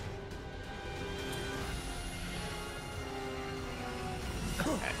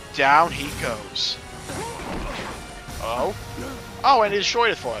 And down he goes. Oh? Oh, and he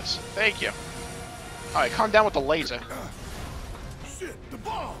destroyed it for us. Thank you. Alright, calm down with the laser. Shit, the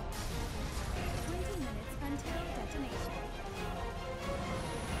bomb! 20 minutes until detonation.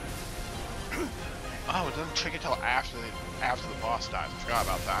 Oh, it doesn't trigger until after the boss dies. I forgot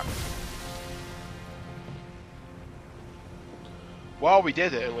about that. Well, we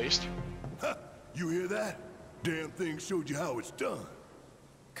did it at least. Huh, you hear that? Damn thing showed you how it's done.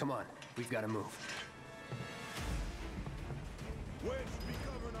 Come on, we've got to move. Wedge should be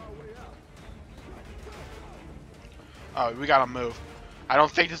covering our way out. Oh, we gotta move. I don't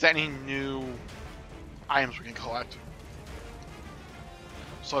think there's any new items we can collect.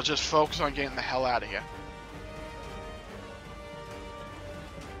 So let's just focus on getting the hell out of here.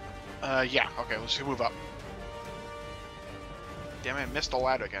 Yeah, okay, let's move up. Damn it, I missed the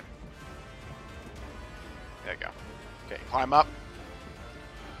ladder again. There we go. Okay, climb up.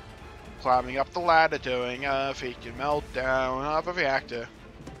 Climbing up the ladder, doing a freaking meltdown of a reactor.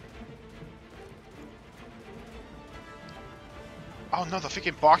 Oh no, the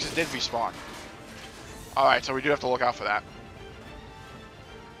freaking boxes did respawn. Alright, so we do have to look out for that.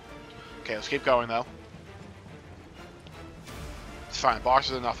 Okay, let's keep going though. It's fine,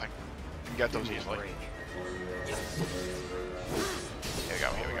 boxes are nothing. We can get those easily. Here we go,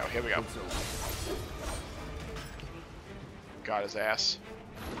 here we go, here we go. Got his ass.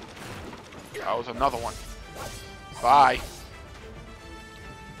 That was another one. Bye.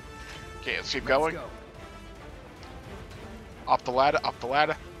 Okay, let's keep going. Up the ladder, up the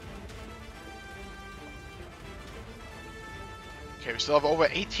ladder. Okay, we still have over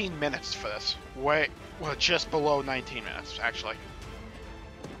 18 minutes for this. We're just below 19 minutes, actually.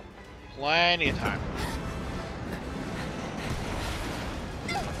 Plenty of time.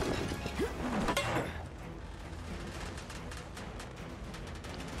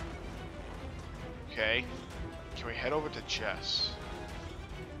 Okay. Can we head over to Jess?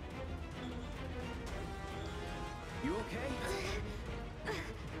 You okay?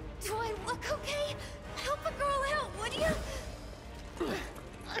 Do I look okay? Help a girl out, would you?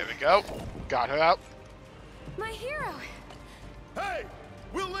 There we go. Got her out. My hero. Hey,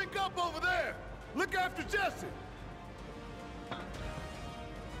 we'll link up over there. Look after Jesse.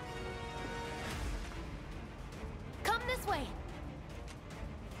 Come this way.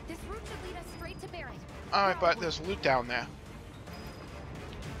 This route should lead us straight to Barrett. Alright, but there's loot down there.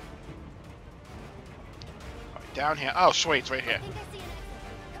 Alright, down here. Oh, sweet, it's right I here. think I see an exit.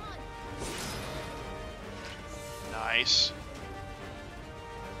 Come on. Nice.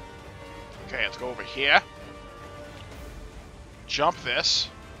 Okay, let's go over here. Jump this.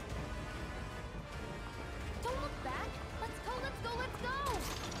 Don't look back. Let's go, let's go, let's go.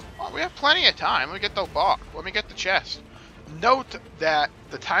 Oh, we have plenty of time. Let me get the box. Let me get the chest. Note that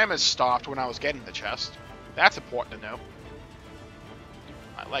the timer stopped when I was getting the chest. That's important to know.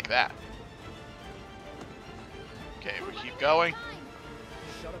 I like that. Okay, we keep going.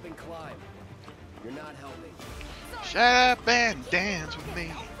 Shut up and climb. You're not helping. Shut up and dance with me.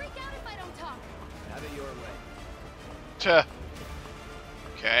 Don't freak out if I don't talk. Have it your way. Tuh.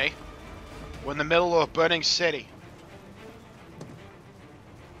 Okay. We're in the middle of a burning city.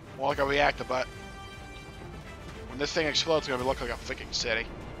 More like a reactor, but when this thing explodes, it's gonna look like a freaking city.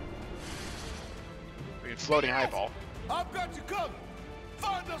 Freaking floating eyeball. I've got you covered.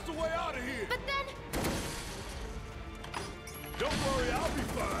 Find us a way out of here. But then... Don't worry, I'll be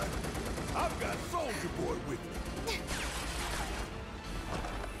fine. I've got Soldier Boy with me.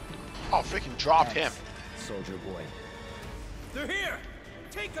 Oh, freaking dropped him. Soldier Boy. They're here.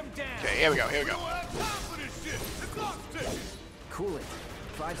 Take them down. Okay, here we go, here we We go. don't have time for this shit. The clock's ticking. Cool it.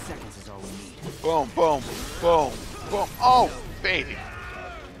 5 seconds is all we need. Boom, boom, boom, boom. Oh, baby.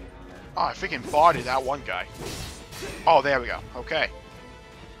 Oh, I freaking bodied that one guy. Oh, there we go. Okay.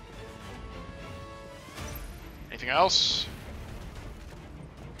 Anything else?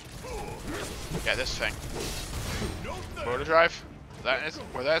 Yeah, this thing. Motor Drive? Was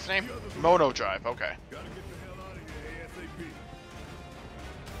that its name? Mono Drive, okay. Gotta get the hell out of here ASAP.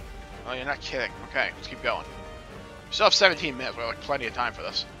 Oh, you're not kidding. Okay, let's keep going. We still have 17 minutes. We have like plenty of time for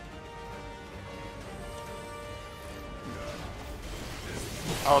this.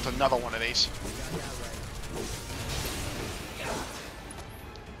 Oh, it's another one of these.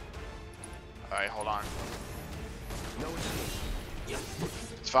 Alright, hold on.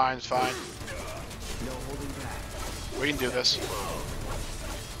 It's fine, it's fine. We can do this.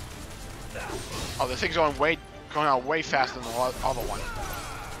 Oh, this thing's going out way faster than the other one.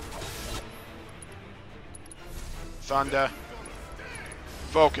 Thunder.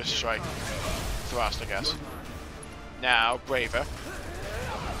 Focus strike. Thrust, I guess. Now, Braver.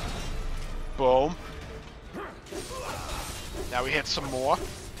 Boom. Now we hit some more.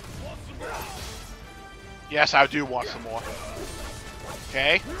 Yes, I do want some more.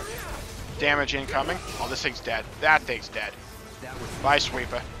 Okay. Damage incoming. Oh, this thing's dead. That thing's dead. Bye,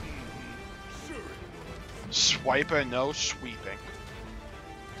 Sweeper. Swiper, no sweeping.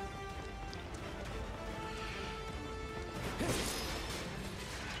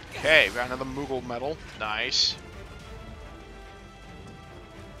 Okay, we got another Moogle medal. Nice.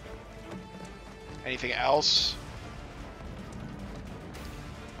 Anything else?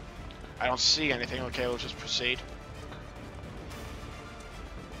 I don't see anything. Okay, let's just proceed.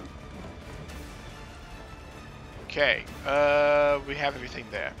 Okay, we have everything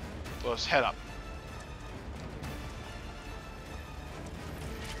there. Let's head up.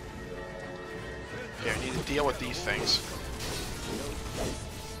 Okay, we need to deal with these things.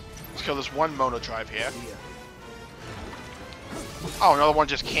 Let's kill this one Mono Drive here. Oh, another one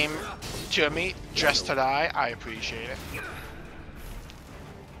just came to me just to die. I appreciate it.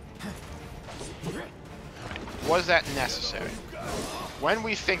 Was that necessary? When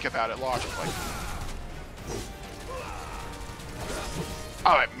we think about it logically.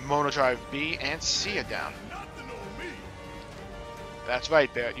 Alright, Mono Drive B and C are down. That's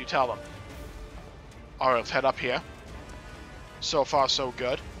right, Barrett, you tell them. Alright, let's head up here. So far, so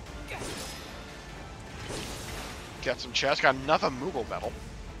good. Get some chests. Got another Moogle medal.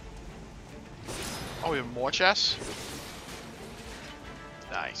 Oh, we have more chests?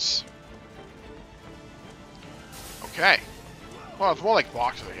 Nice. Okay. Well, it's more like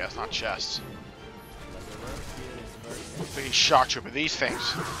boxes, I guess, not chests. These shock trooper, these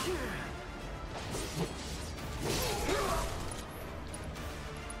things.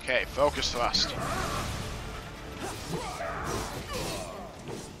 Okay, focus thrust.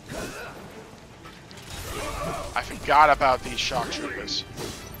 I forgot about these shock troopers.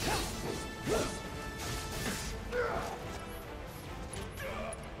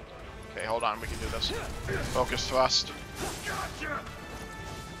 Okay, hold on, we can do this. Focus thrust.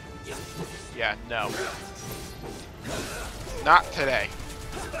 Yeah, no. Not today.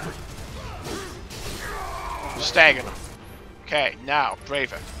 Stagger them. Okay, now,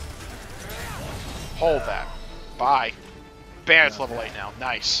 Braver. Hold that. Bye. Barrett's level 8 now.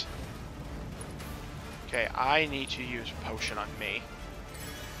 Nice. Okay, I need to use a potion on me.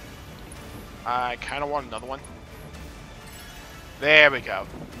 I kind of want another one. There we go.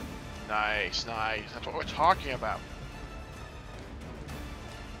 Nice, nice. That's what we're talking about.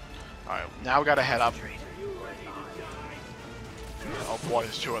 Alright, now we gotta head up. Oh boy,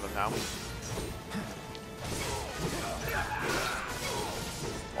 there's two of them now.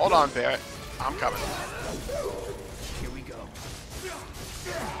 Hold on, Barrett. I'm coming. Here we go.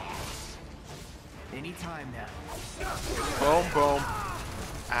 Anytime now. Boom, boom.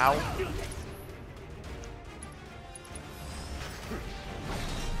 Ow.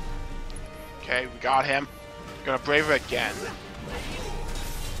 Okay, we got him. Gonna brave it again.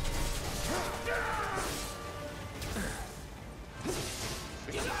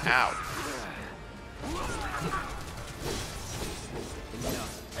 Ow.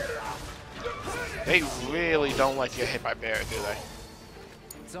 They really don't like to get hit by Barret, do they?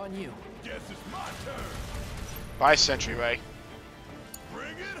 It's on you. Guess it's my turn. Bye, Sentry Ray.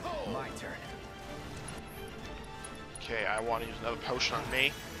 Bring it home. My turn. Okay, I want to use another potion on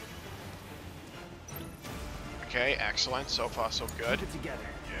me. Okay, excellent. So far, so good. Keep it together.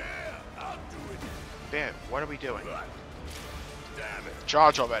 Yeah, I'll do it. Barret, what are we doing? Damn it.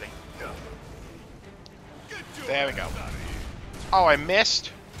 Charge already. Get your There we ass go. out of here. Oh, I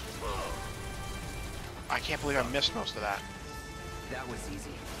missed. I can't believe I missed most of that. That was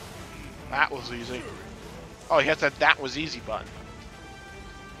easy. That was easy. Oh, he has that was easy button.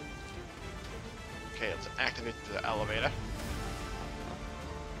 Okay, let's activate the elevator.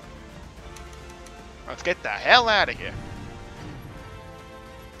 Let's get the hell out of here.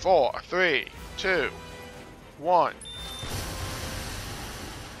 4, 3, 2, 1.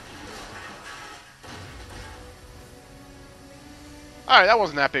 Alright, that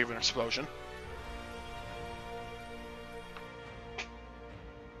wasn't that big of an explosion.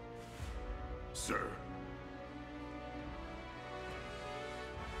 Sir.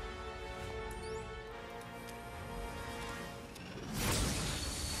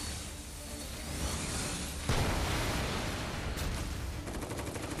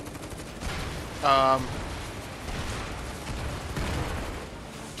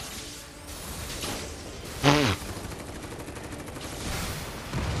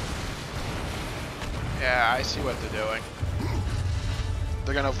 Yeah, I see what they're doing.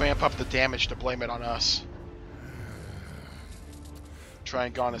 They're gonna vamp up the damage to blame it on us. Try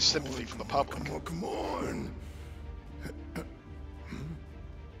and garner sympathy from the public. Come on, come on.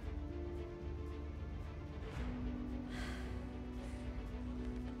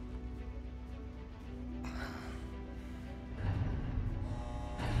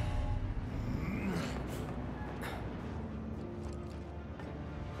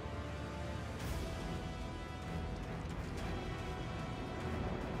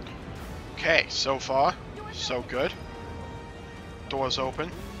 Okay, so far, so good. Doors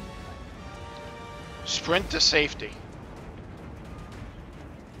open. Sprint to safety.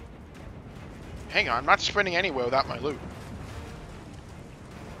 Hang on, I'm not sprinting anywhere without my loot.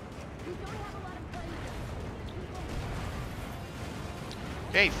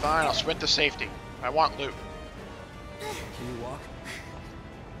 Okay, fine, I'll sprint to safety. I want loot. Can you walk?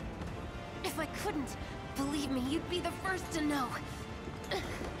 If I couldn't, believe me, you'd be the first to know.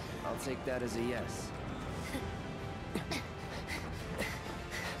 I'll take that as a yes. Okay,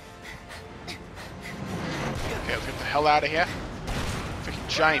 let's get the hell out of here. Freaking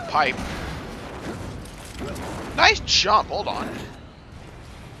giant pipe. Nice jump, hold on.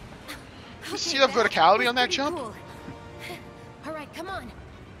 You see the verticality on that jump? Cool. All right, come on.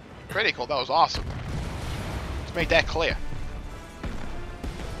 Pretty cool, that was awesome. Let's make that clear.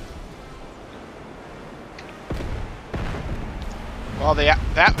 Well,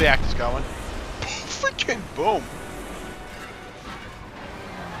 that reactor's going. Freaking boom!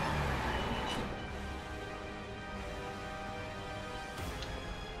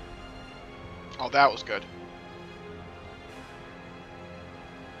 Oh, that was good.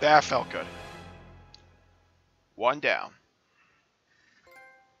 That felt good. One down.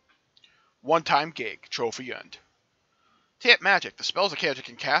 One-time gig. Trophy earned. Tip magic. The spells a character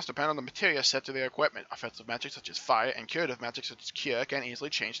can cast depend on the material set to their equipment. Offensive magic such as fire and curative magic such as cure can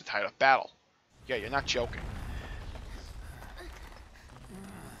easily change the tide of battle. Yeah, you're not joking.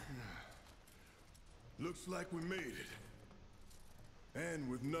 Looks like we made it. And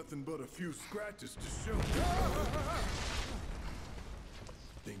with nothing but a few scratches to show.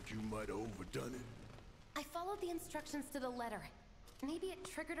 Think you might have overdone it? I followed the instructions to the letter. Maybe it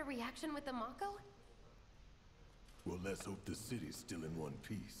triggered a reaction with the Mako? Well, let's hope the city's still in one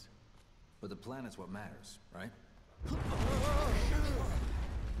piece. But the planet's what matters, right?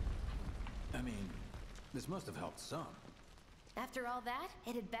 I mean, this must have helped some. After all that,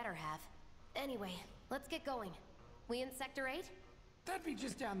 it had better have. Anyway, let's get going. We in Sector 8? That'd be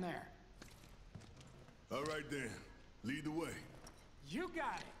just down there. All right then, lead the way. You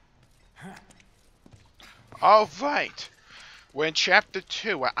got it. Alright. We're in Chapter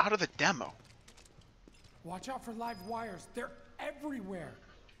 2. We're out of the demo. Watch out for live wires. They're everywhere.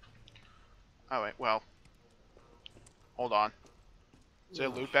 Alright, well. Hold on. Is there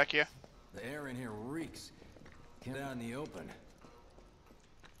loot back here? The air in here reeks. Get out in the open.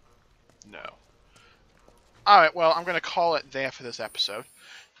 No. Alright, well, I'm going to call it there for this episode.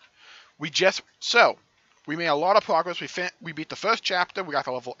 We made a lot of progress. We beat the first chapter. We got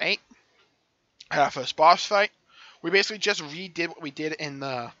to level 8. Had our first boss fight. We basically just redid what we did in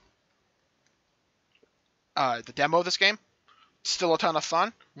the demo of this game. Still a ton of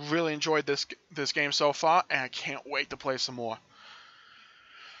fun. Really enjoyed this game so far, and I can't wait to play some more.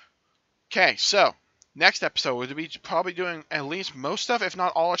 Okay, so next episode we'll be probably doing at least most of, if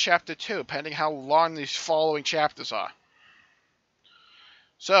not all of Chapter 2, depending how long these following chapters are.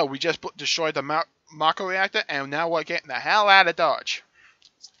 So we just destroyed the Mako reactor, and now we're getting the hell out of Dodge.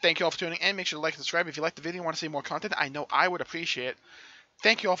 Thank you all for tuning in. Make sure to like and subscribe if you like the video and want to see more content. I know I would appreciate it.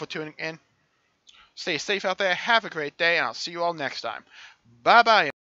 Thank you all for tuning in. Stay safe out there. Have a great day, and I'll see you all next time. Bye-bye.